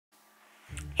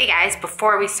Hey guys,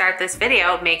 before we start this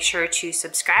video, make sure to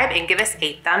subscribe and give us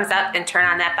a thumbs up and turn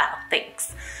on that bell.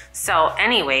 Thanks. So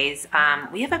anyways,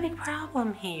 we have a big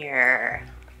problem here.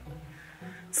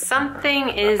 Something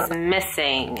is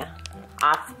missing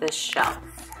off the shelf.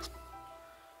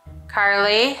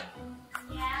 Carly?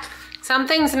 Yeah?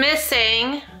 Something's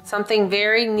missing. Something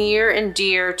very near and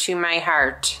dear to my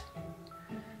heart.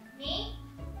 Me?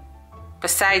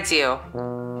 Besides you.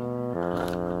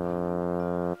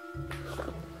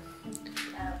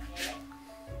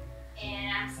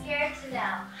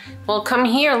 Well, come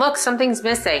here. Look, something's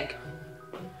missing.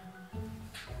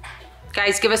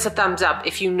 Guys, give us a thumbs up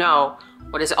if you know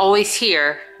what is always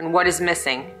here and what is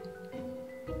missing.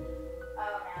 Oh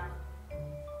no.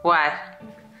 What?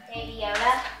 Baby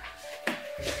Yoda?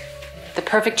 The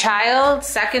perfect child,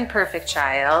 second perfect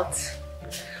child.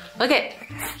 Look it,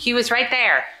 he was right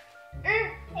there.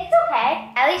 It's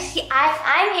okay. At least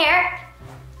I'm here.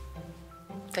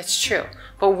 That's true.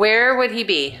 But where would he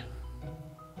be?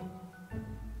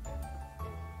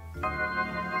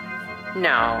 No.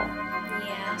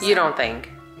 Yeah. You don't think?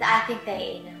 I think they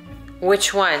ate him.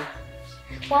 Which one?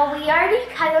 Well, we already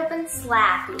cut open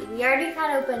Slappy. We already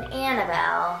cut open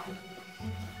Annabelle.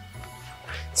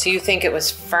 So you think it was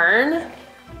Fern?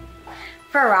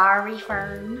 Ferrari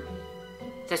Fern.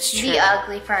 That's true. The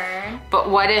ugly Fern. But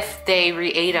what if they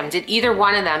re-ate him? Did either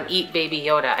one of them eat Baby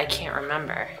Yoda? I can't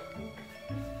remember.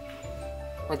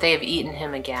 Would they have eaten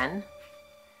him again?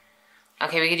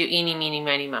 Okay, we could do eeny, meeny,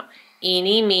 miny, mo.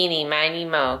 Eeny, meeny, miny,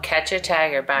 mo. Catch a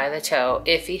tiger by the toe.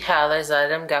 If he hollers,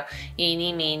 let him go.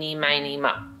 Eeny, meeny, miny,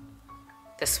 mo.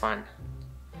 This one.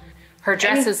 Her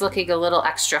dress is looking a little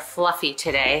extra fluffy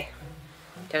today.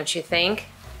 Don't you think?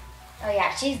 Oh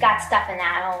yeah, she's got stuff in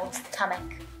that old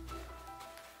stomach.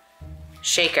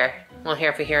 Shake her. We'll hear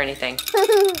if we hear anything.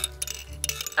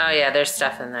 Oh yeah, there's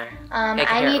stuff in there.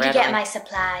 I need to get my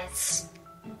supplies.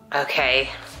 Okay.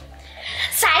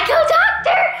 Psycho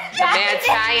Doctor! Mad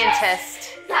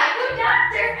scientist. Psycho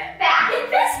Doctor, back in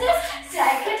business.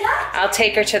 Psycho Doctor. I'll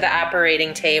take her to the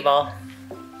operating table.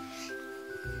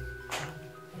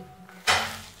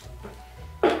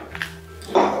 Back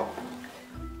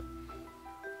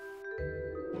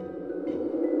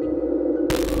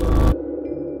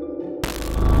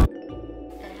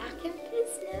in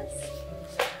business.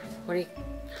 What do you...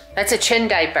 That's a chin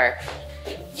diaper.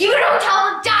 You don't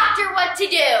tell the doctor what to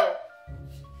do!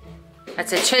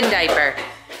 That's a chin diaper.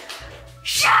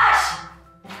 Shush!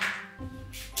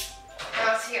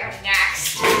 What's here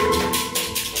next?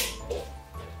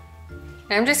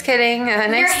 I'm just kidding.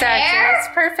 Next doctor. hair? It's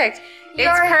perfect. It's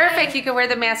Your perfect. You can wear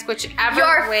the mask whichever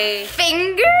Your way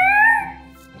finger?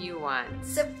 you want.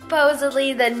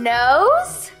 Supposedly the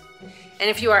nose? And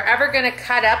if you are ever going to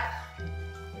cut up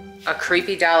a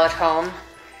creepy doll at home,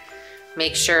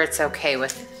 make sure it's okay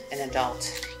with an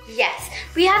adult. Yes.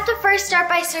 We have to first start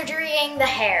by surgerying the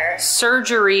hair.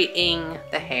 Surgerying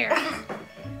the hair.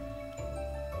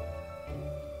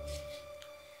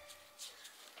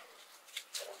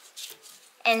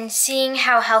 And seeing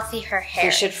how healthy her hair We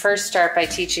is. should first start by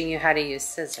teaching you how to use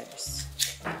scissors.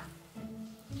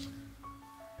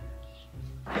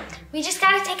 We just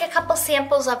gotta take a couple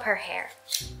samples of her hair.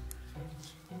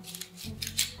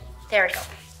 There we go.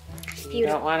 You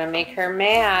don't want to make her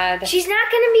mad. She's not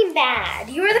gonna be mad.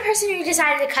 You were the person who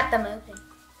decided to cut them open.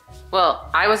 Well,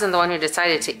 I wasn't the one who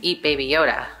decided to eat Baby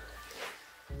Yoda.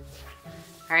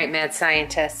 All right, mad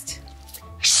scientist.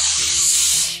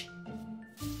 Shh.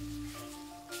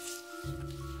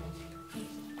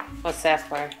 What's that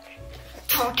for?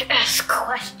 Don't ask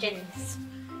questions.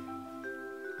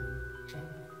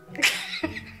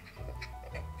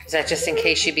 Is that just in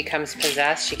case she becomes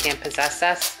possessed? She can't possess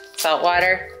us? Salt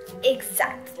water?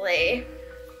 Exactly.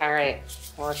 All right,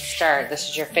 well, let's start. This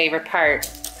is your favorite part.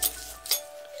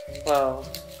 Whoa.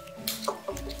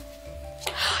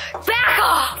 Back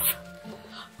off!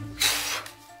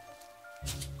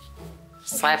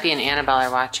 Slappy and Annabelle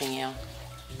are watching you.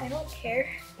 I don't care.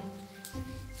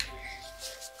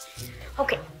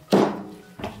 Okay.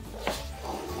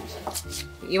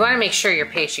 You want to make sure your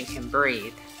patient can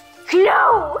breathe.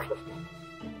 No!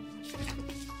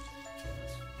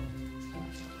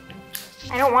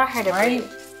 I don't want her to breathe.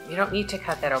 You don't need to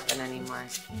cut that open anymore.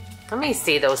 Let me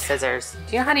see those scissors.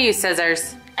 Do you know how to use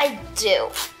scissors? I do,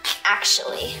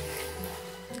 actually.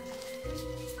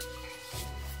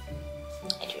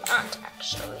 I do not,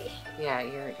 actually. Yeah,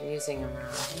 you're using them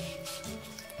wrong.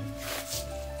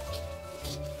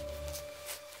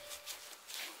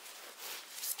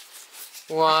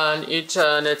 One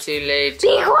eternity later.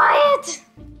 Be quiet!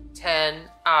 10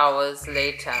 hours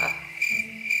later.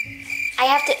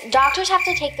 Doctors have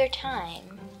to take their time.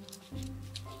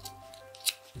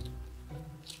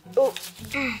 Oh.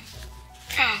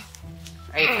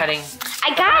 Are you cutting?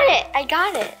 I got it. I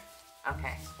got it.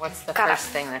 Okay. What's the Got first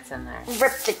it. thing that's in there?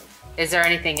 Ripped it. Is there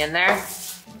anything in there?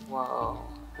 Whoa.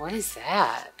 What is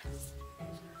that?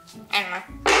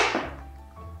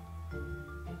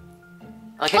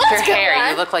 Look at your hair.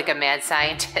 You look like a mad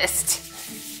scientist.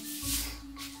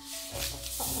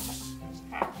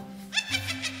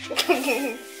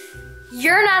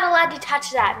 You're not allowed to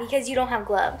touch that because you don't have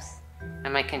gloves.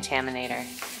 I'm a contaminator.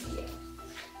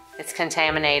 It's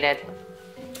contaminated.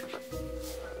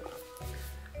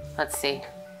 Let's see.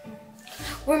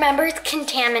 Remember, it's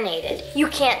contaminated. You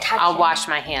can't touch it. I'll wash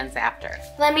my hands after.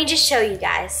 Let me just show you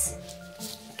guys.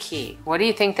 Key. What do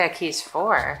you think that key's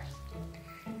for?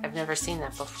 I've never seen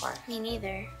that before. Me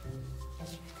neither.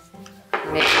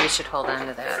 Maybe we should hold on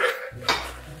to that.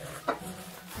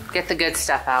 Get the good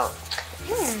stuff out. I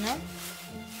don't know.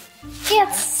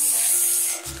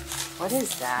 Yes. What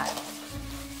is that?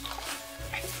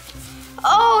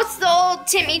 Oh, it's the old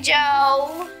Timmy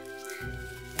Joe.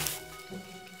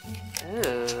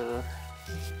 Ooh.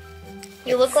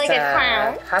 You look like a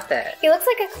clown. Puppet. He looks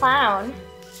like a clown.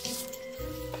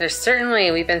 There's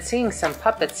certainly, we've been seeing some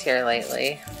puppets here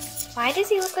lately. Why does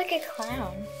he look like a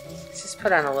clown? He's just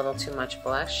put on a little too much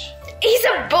blush. He's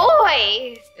a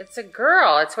boy. It's a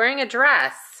girl. It's wearing a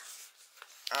dress.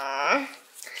 How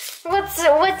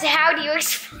do you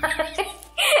explain?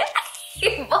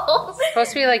 It's supposed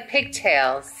to be like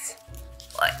pigtails.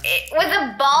 With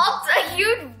a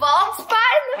huge bald spot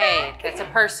in the Hey, back? that's a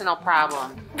personal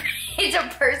problem. It's a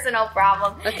personal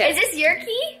problem. Okay. Is this your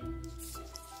key?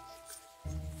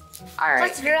 All right.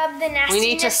 Let's rub the nastiness. We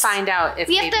need to find out if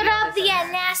we have to maybe rub this the is in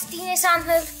there. nastiness on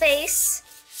her face.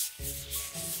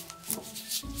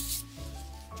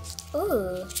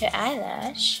 Ooh, her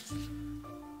eyelash.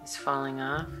 It's falling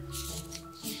off.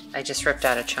 I just ripped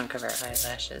out a chunk of her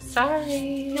eyelashes.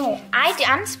 Sorry. No,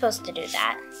 I'm supposed to do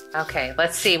that. Okay,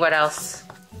 let's see what else.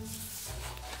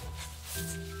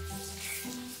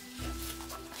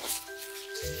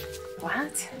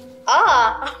 What?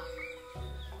 Oh.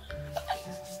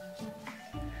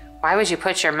 Why would you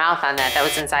put your mouth on that? That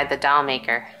was inside the doll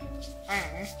maker.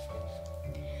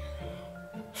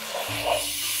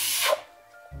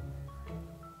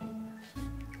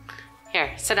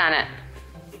 Here, sit on it.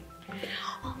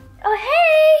 Oh,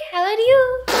 hey, hello to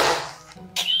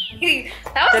you.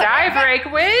 That was Did I break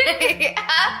wind?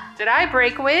 Did I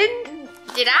break wind?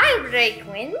 Did I break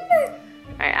wind?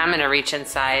 All right, I'm gonna reach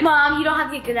inside. Mom, you don't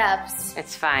have your gloves.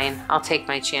 It's fine. I'll take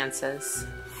my chances.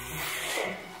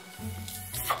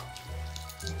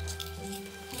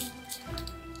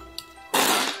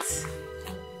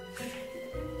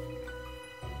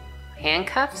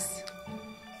 Handcuffs?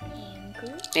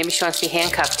 Maybe she wants to be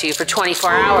handcuffed to you for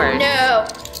 24 hours. No.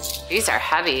 These are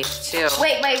heavy, too.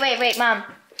 Wait, Mom.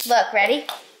 Look, ready?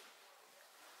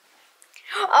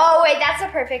 Oh, wait, that's a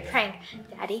perfect prank.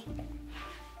 Daddy.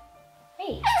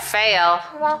 Wait. Fail.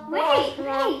 Wait.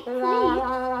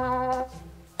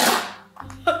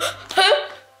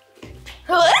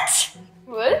 What?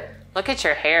 What? Look at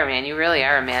your hair, man. You really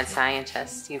are a mad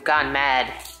scientist. You've gone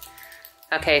mad.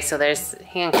 Okay, so there's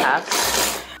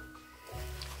handcuffs.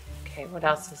 Okay, what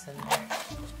else is in there?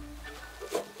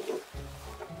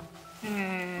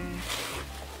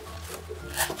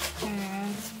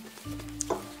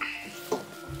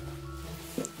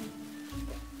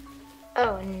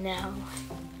 Oh, no.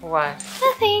 What?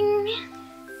 Nothing.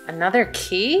 Another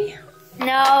key?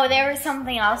 No, there was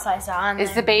something else I saw in there.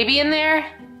 Is the baby in there?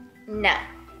 No.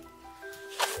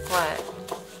 What?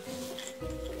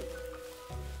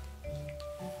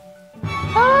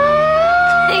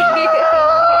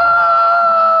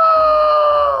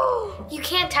 You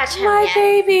can't touch him My yet.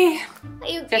 baby.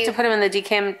 You You have to put him in the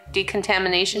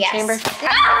decontamination yes. chamber?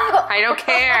 No! I don't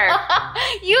care.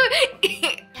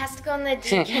 It has to go in the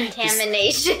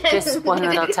decontamination. Just one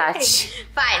little touch.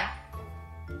 Fine.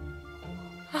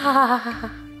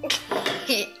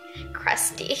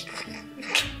 Crusty.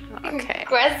 Okay.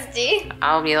 Crusty.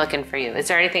 I'll be looking for you. Is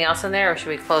there anything else in there or should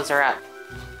we close her up?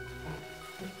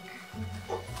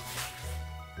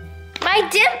 My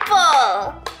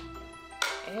dimple.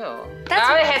 Ew. That's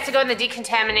No, it has to go in the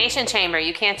decontamination chamber.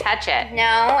 You can't touch it.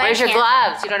 No, Where's I your can't.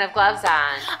 gloves? You don't have gloves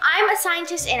on. I'm a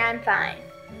scientist and I'm fine.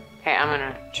 Okay, I'm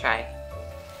gonna try.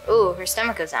 Ooh, her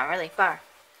stomach goes down really far.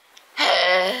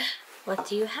 What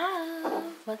do you have?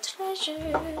 What treasure?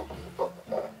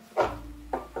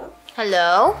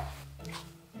 Hello?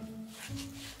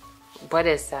 What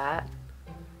is that?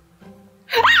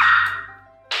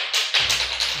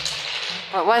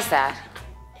 What was that?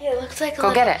 It looked like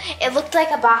Go get it. It looked like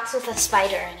a box with a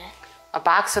spider in it. A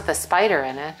box with a spider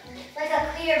in it. Like a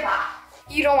clear box.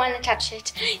 You don't want to touch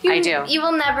it. I do. You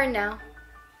will never know.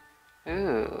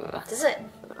 Ooh. Does it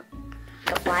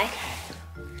go fly?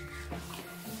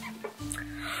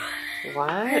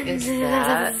 What is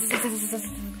that?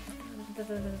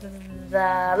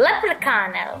 The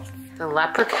leprechaun elf. The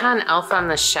leprechaun elf on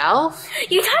the shelf?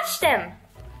 You touched him.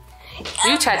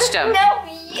 You touched him. No,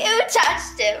 you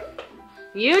touched him.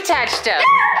 You touched him.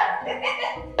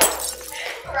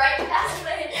 Right past my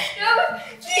head. No,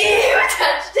 you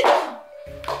touched him.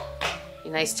 Be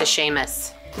nice to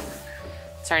Seamus.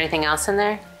 Is there anything else in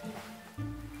there?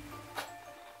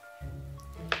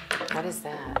 What is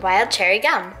that? Wild cherry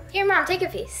gum. Here, Mom, take a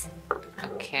piece.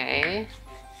 Okay.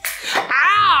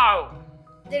 Ow!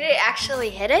 Did it actually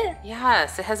hit it?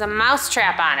 Yes, it has a mouse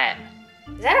trap on it.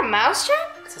 Is that a mouse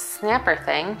trap? It's a snapper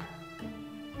thing.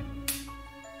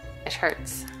 It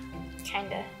hurts.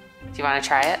 Kinda. Do you want to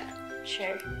try it?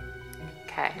 Sure.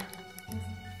 Okay.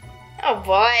 Oh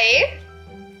boy.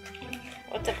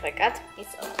 What the fuck? That's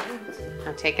piece open.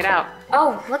 Now take it out.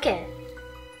 Oh, look at it.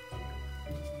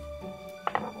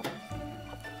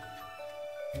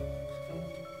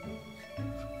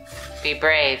 Be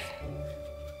brave.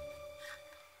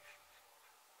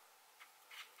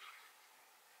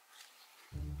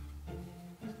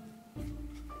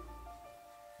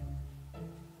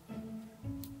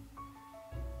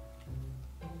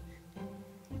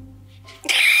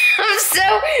 I'm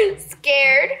so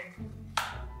scared.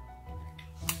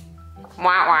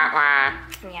 Wah, wah, wah.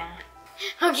 Yeah.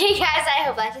 Okay, guys, I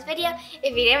hope you liked this video.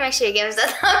 If you did, make sure you give us a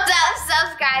thumbs up,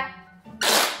 subscribe.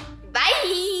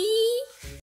 Bye.